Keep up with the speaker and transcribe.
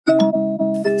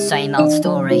Same old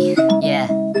story, yeah,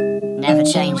 never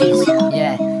changes,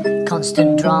 yeah.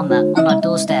 Constant drama on our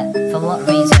doorstep, for what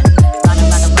reason?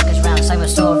 Random workers round, same old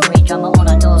story. Drama on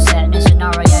our doorstep, new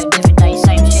scenario, different day,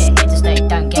 same shit, here to stay,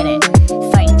 don't get it.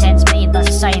 Fate intends me, but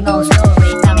the same old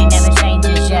story. Family never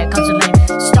changes, yeah, constantly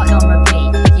stuck on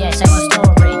repeat. Yeah, same old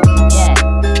story,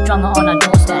 yeah. Drama on our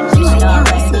doorstep, new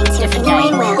scenario, different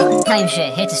day. Same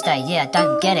shit, here to stay, yeah,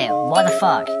 don't get it. Why the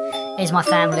fuck is my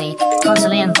family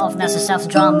constantly involved in self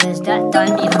dramas that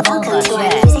don't even bother?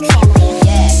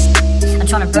 Yeah, I'm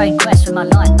trying to progress with my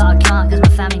life, but I can't cause my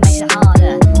family makes it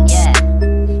harder. Yeah,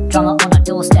 drama on our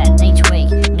doorstep each week,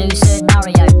 new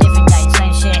scenario, different day,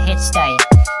 same shit, here to stay.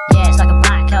 Yeah, it's like a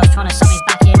black hole trying to suck me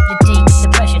back in the deep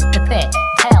depression, the pit,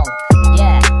 hell.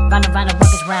 Yeah, random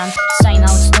workers round, same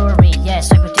old story. Yeah,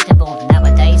 so predictable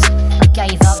nowadays. I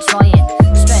gave up trying,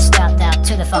 stressed out now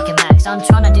to the fucking max. I'm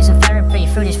trying to do some therapy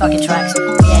through these fucking tracks.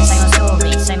 Yeah, same old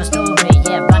story, same old story.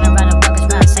 Yeah, random workers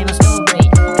round, same old story.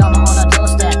 Drama on our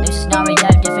doorstep, new scenario,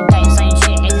 different day, same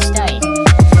shit, here to stay.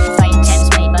 Fate tempts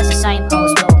me, but it's the same old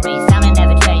story. Family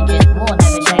never changes, war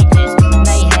never changes.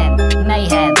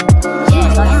 Mayhem. Yeah,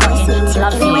 it's like fucking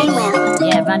blood feud.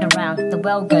 Yeah, round and round, the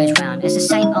world goes round. It's the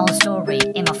same old story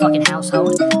in my fucking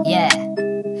household. Yeah,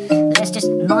 let's just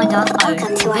mind our own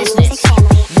business.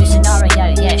 New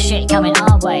scenario, yeah, shit coming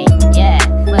our way. Yeah,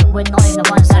 we're not even the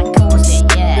ones that caused it.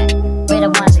 Yeah, we're the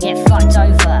ones that get fucked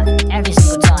over every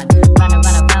single time.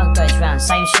 Round goes round,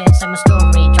 same shit, same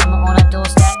story. Drama on our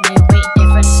doorstep, new week,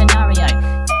 different scenario.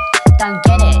 Don't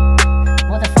get it.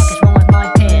 What the fuck is wrong with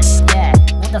my peers? Yeah,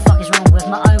 what the fuck is wrong with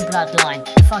my own bloodline?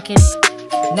 Fucking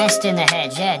messed in the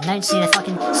head. Yeah, don't see the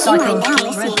fucking cycle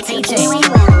keep repeating.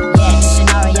 Yeah, new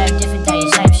scenario, different day,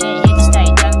 same shit, here to stay.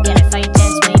 Don't get it, fate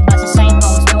tempts me, but it's the same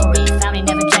old story. Family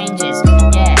never changes.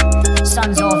 Yeah,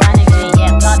 sons of